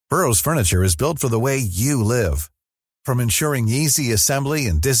Burrow's furniture is built for the way you live. From ensuring easy assembly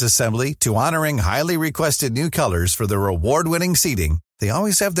and disassembly to honoring highly requested new colors for their award-winning seating, they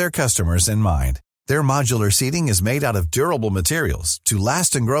always have their customers in mind. Their modular seating is made out of durable materials to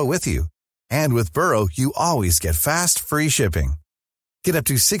last and grow with you. And with Burrow, you always get fast, free shipping. Get up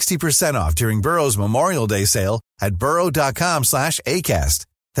to 60% off during Burrow's Memorial Day sale at burrow.com/ACAST.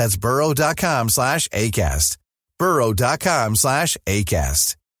 That's burrow.com/ACAST.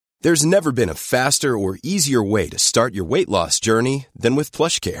 burrow.com/ACAST. There's never been a faster or easier way to start your weight loss journey than with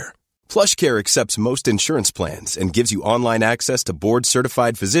PlushCare. PlushCare accepts most insurance plans and gives you online access to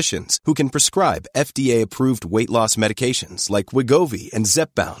board-certified physicians who can prescribe FDA-approved weight loss medications like Wegovy and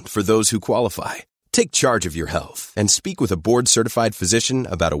Zepbound for those who qualify. Take charge of your health and speak with a board-certified physician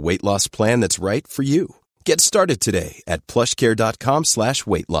about a weight loss plan that's right for you. Get started today at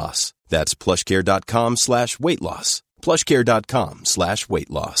plushcare.com/weightloss. That's plushcare.com/weightloss.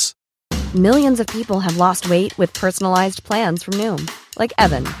 plushcare.com/weightloss. Millions of people have lost weight with personalized plans from Noom. Like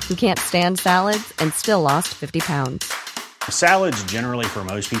Evan, who can't stand salads and still lost 50 pounds. Salads generally for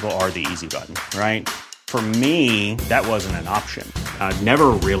most people are the easy button, right? For me, that wasn't an option. I never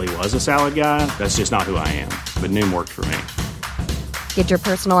really was a salad guy. That's just not who I am. But Noom worked for me. Get your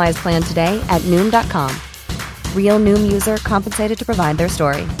personalized plan today at Noom.com. Real Noom user compensated to provide their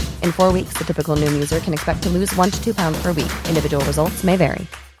story. In 4 weeks, the typical Noom user can expect to lose 1 to 2 pounds per week. Individual results may vary.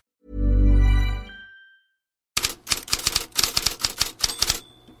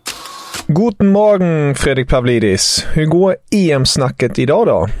 God morgon, Fredrik Pavlidis. Hur går EM-snacket idag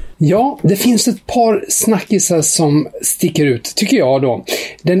då? Ja, det finns ett par snackisar som sticker ut, tycker jag då.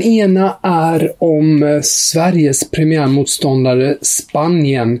 Den ena är om Sveriges premiärmotståndare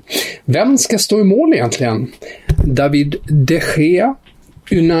Spanien. Vem ska stå i mål egentligen? David De Gea,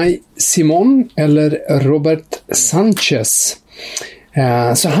 Unai Simon eller Robert Sanchez?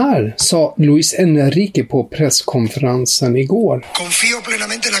 Så här sa Luis Enrique på presskonferensen igår. Confío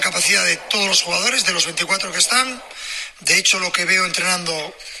plenamente en la capacidad de todos los jugadores, de los 24 que están. De hecho, lo que veo entrenando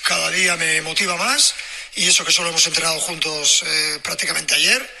cada día me motiva más. Y eso que solo hemos entrenado juntos prácticamente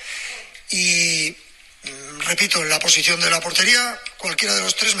ayer. Y repito, en la posición de la portería, cualquiera de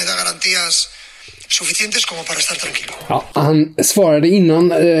los tres me da garantías suficientes como para estar tranquilo. Ja, han svarade innan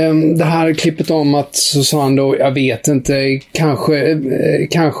det här klippet om att så sa han då, jag vet inte,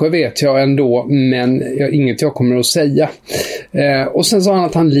 kanske vet jag ändå, men inget jag kommer att säga. Och sen sa han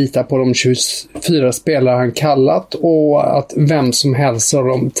att han litar på de 24 spelare han kallat och att vem som helst av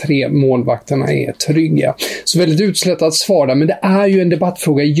de 3 målvakterna är trygga. Så väldigt utslätat svar, men det är ju en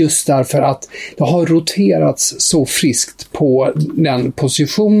debattfråga just därför att det har roterats så friskt på den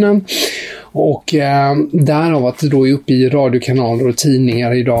positionen. Och därav att det då är uppe i radiokanaler och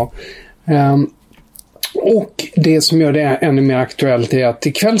tidningar idag. Och det som gör det ännu mer aktuellt är att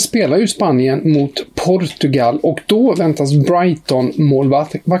ikväll spelar ju Spanien mot Portugal och då väntas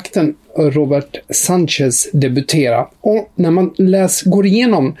Brighton-målvakten Robert Sanchez debutera. Och när man går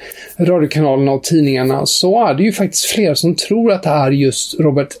igenom radiokanalerna och tidningarna så är det ju faktiskt fler som tror att det är just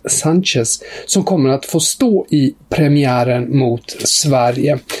Robert Sanchez som kommer att få stå i premiären mot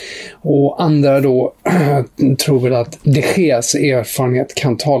Sverige. Och andra då tror väl att De Geas erfarenhet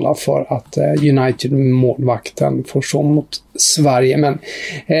kan tala för att United-målvakten får stå mot Sverige. Men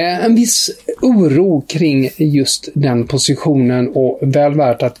en viss oro kring just den positionen och väl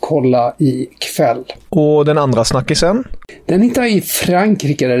värt att kolla i kväll. Och den andra snackisen? Den hittar i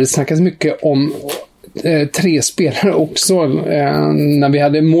Frankrike där det snackas mycket om 3 spelare också. När vi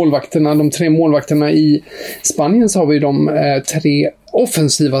hade de 3 målvakterna i Spanien så har vi de 3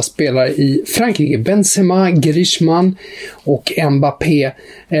 offensiva spelare i Frankrike. Benzema, Griezmann och Mbappé.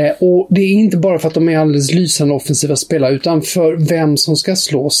 Och det är inte bara för att de är alldeles lysande offensiva spelare utan för vem som ska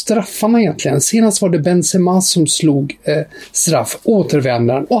slå straffarna egentligen. Senast var det Benzema som slog straff,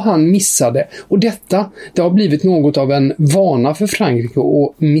 återvändaren, och han missade. Och det har blivit något av en vana för Frankrike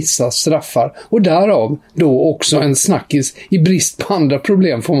att missa straffar. Och därav då också en snackis i brist på andra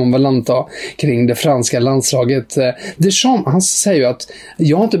problem får man väl anta kring det franska landslaget. Deschamps, han säger ju att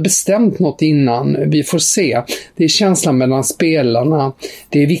jag har inte bestämt något innan, vi får se. Det är känslan mellan spelarna.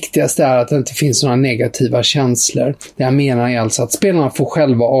 Det viktigaste är att det inte finns några negativa känslor. Det jag menar är alltså att spelarna får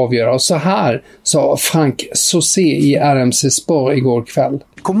själva avgöra. Och så här sa Frank Saucé i RMC Sport igår kväll.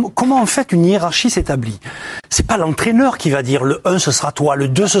 Comment en fait une hiérarchie s'établit? C'est pas l'entraîneur qui va dire le 1 ce sera toi, le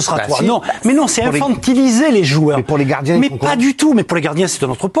 2 ce sera toi. Si. Non, mais non, c'est infantiliser les joueurs. Mais pour les gardiens, mais pas du tout. Mais pour les gardiens, c'est un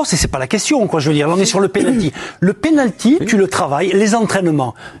autre poste et c'est pas la question. Quoi, je veux dire, là, on est sur le penalty. Le penalty, tu le travailles. Les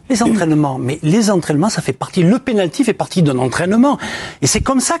entraînements, mais les entraînements, ça fait partie. Le penalty fait partie d'un entraînement et c'est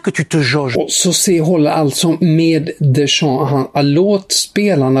comme ça que tu te jauges. Och så håller alltså med Deschamps. Låt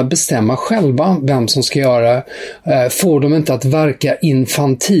spelarna bestämma själva vem som ska göra. Får de inte att verka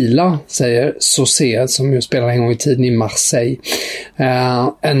infantila, säger Saucé, som ju spelade en gång i tiden i Marseille.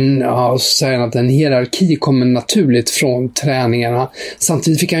 Så säger han att en hierarki kommer naturligt från träningarna.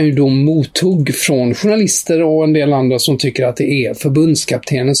 Samtidigt fick han ju då mothugg från journalister och en del andra som tycker att det är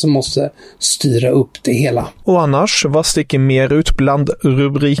förbundskaptenen som måste styra upp det hela. Och annars, vad sticker mer ut bland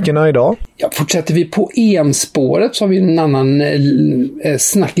rubrikerna idag? Ja, fortsätter vi på EM-spåret så har vi en annan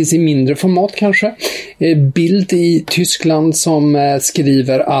snackis i mindre format kanske. Bild i Tyskland som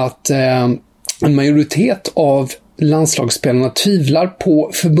skriver att en majoritet av landslagsspelarna tvivlar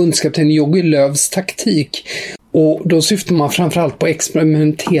på förbundskapten Jogi Löws taktik. Och då syftar man framförallt på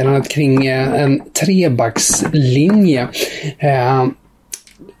experimenterandet kring en trebackslinje.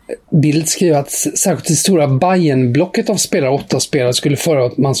 Bild skriver att särskilt det stora Bayern-blocket av spelare, 8 spelare, skulle föra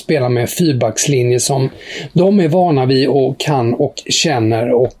att man spelar med 4-backslinje som de är vana vid och kan och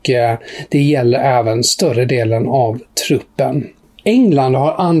känner, och det gäller även större delen av truppen. England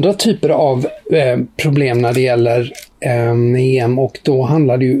har andra typer av problem när det gäller EM, och då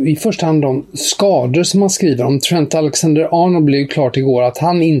handlar det ju i första hand om skador som man skriver om. Trent Alexander-Arnold blev klart igår att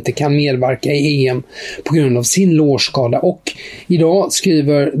han inte kan medverka i EM på grund av sin lårskada, och idag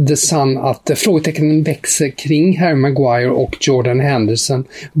skriver The Sun att frågetecknen växer kring Harry Maguire och Jordan Henderson.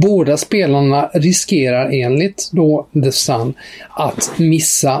 Båda spelarna riskerar enligt då The Sun att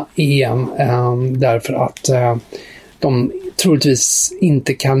missa EM därför att de troligtvis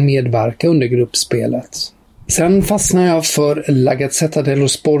inte kan medverka under gruppspelet. Sen fastnar jag för La Gazzetta dello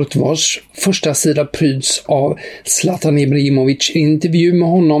Sport, vars första sida pryds av Zlatan Ibrahimovic, intervju med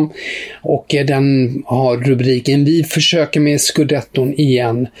honom, och den har rubriken "Vi försöker med Scudetton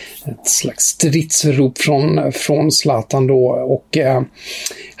igen". Ett slags stridsrop från Zlatan då, och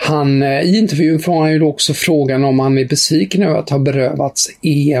han i intervjun får han ju också frågan om han är besviken över att ha berövats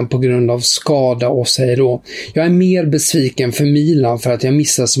EM på grund av skada, och säger då: "Jag är mer besviken för Milan för att jag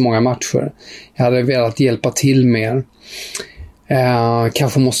missar så många matcher. Jag hade velat hjälpa till mer.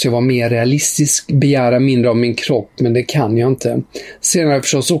 Kanske måste jag vara mer realistisk, begära mindre av min kropp, men det kan jag inte. Sen är jag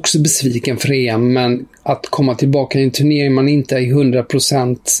förstås också besviken för EM, men att komma tillbaka i en turnering man inte är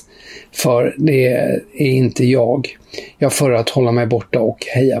 100% för, det är inte jag. Jag får att hålla mig borta och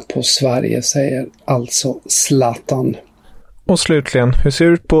heja på Sverige", säger alltså Zlatan. Och slutligen, hur ser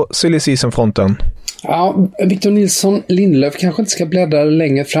det ut på silly season-fronten? Ja, Victor Nilsson Lindelöf kanske inte ska bläddra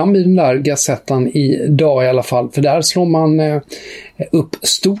längre fram i den där gazettan idag i alla fall, för där slår man upp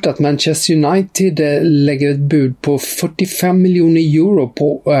stort att Manchester United lägger ett bud på 45 miljoner euro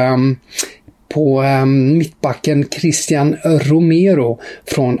på mittbacken Christian Romero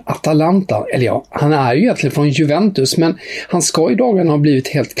från Atalanta. Eller ja, han är ju egentligen från Juventus, men han ska i dagarna ha blivit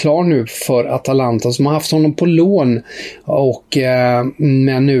helt klar nu för Atalanta, som har haft honom på lån, och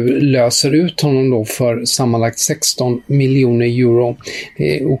men nu löser ut honom då för sammanlagt 16 miljoner euro.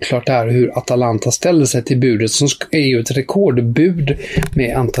 Det är oklart där hur Atalanta ställer sig till budet, som är ju ett rekordbud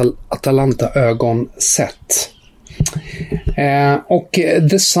med antal Atalanta-ögon sett. Och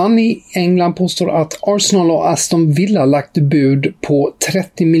The Sun i England påstår att Arsenal och Aston Villa lagt bud på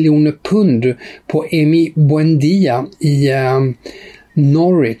 30 miljoner pund på Emi Buendia i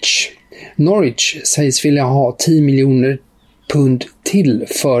Norwich. Norwich sägs vilja ha 10 miljoner pund till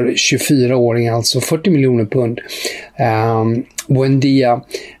för 24-åringar, alltså 40 miljoner pund. Buendia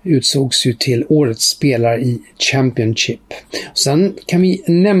utsågs ju till årets spelare i Championship. Sen kan vi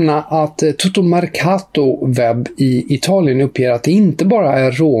nämna att Tutto Mercato Webb i Italien uppger att det inte bara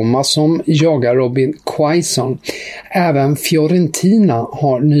är Roma som jagar Robin Quaison. Även Fiorentina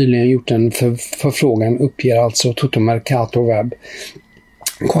har nyligen gjort en förfrågan, uppger alltså Tutto Mercato Webb.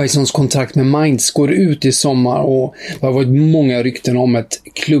 Quaisons kontrakt med Mainz går ut i sommar, och det har varit många rykten om ett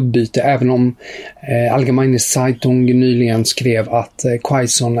klubbyte, även om Allgemeine Zeitung nyligen skrev att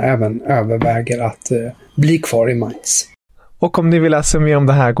Quaison även överväger att bli kvar i Mainz. Och om ni vill läsa mer om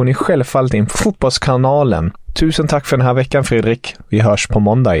det här går ni självfallet in på Fotbollskanalen. Tusen tack för den här veckan, Fredrik. Vi hörs på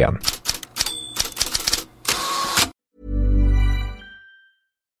måndag igen.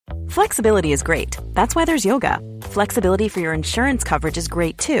 Flexibility is great. That's why there's yoga. Flexibility for your insurance coverage is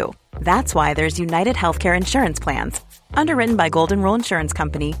great too. That's why there's United Healthcare Insurance Plans. Underwritten by Golden Rule Insurance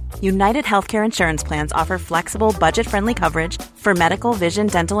Company, United Healthcare Insurance Plans offer flexible, budget-friendly coverage for medical, vision,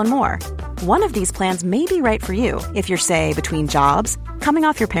 dental, and more. One of these plans may be right for you if you're, say, between jobs, coming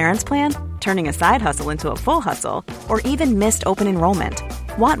off your parents' plan, turning a side hustle into a full hustle, or even missed open enrollment.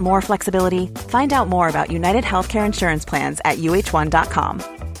 Want more flexibility? Find out more about United Healthcare Insurance Plans at uh1.com.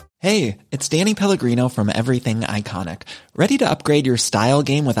 Hey, it's Danny Pellegrino from Everything Iconic. Ready to upgrade your style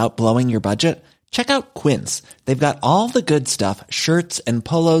game without blowing your budget? Check out Quince. They've got all the good stuff, shirts and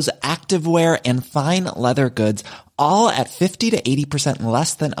polos, activewear, and fine leather goods, all at 50 to 80%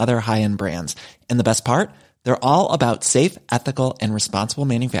 less than other high-end brands. And the best part? They're all about safe, ethical, and responsible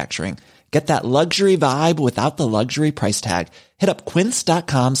manufacturing. Get that luxury vibe without the luxury price tag. Hit up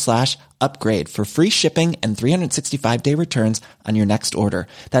quince.com/upgrade for free shipping and 365-day returns on your next order.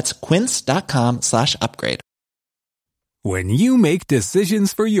 That's quince.com/upgrade. When you make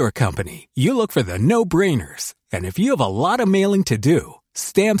decisions for your company, you look for the no-brainers. And if you have a lot of mailing to do,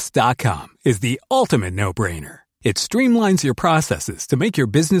 Stamps.com is the ultimate no-brainer. It streamlines your processes to make your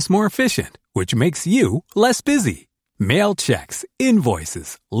business more efficient, which makes you less busy. Mail checks,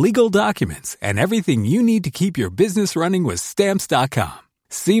 invoices, legal documents, and everything you need to keep your business running with Stamps.com.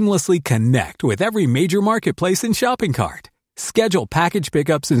 Seamlessly connect with every major marketplace and shopping cart. Schedule package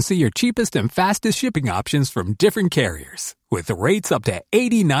pickups and see your cheapest and fastest shipping options from different carriers, with rates up to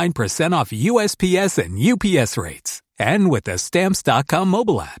 89% off USPS and UPS rates. And with the Stamps.com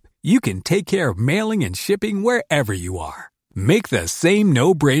mobile app, you can take care of mailing and shipping wherever you are. Make the same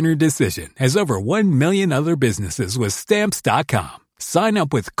no-brainer decision as over 1 million other businesses with Stamps.com. Sign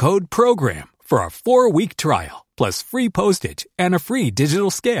up with code PROGRAM for a 4-week trial, plus free postage and a free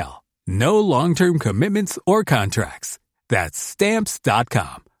digital scale. No long-term commitments or contracts. That's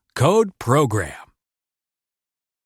Stamps.com. Code PROGRAM.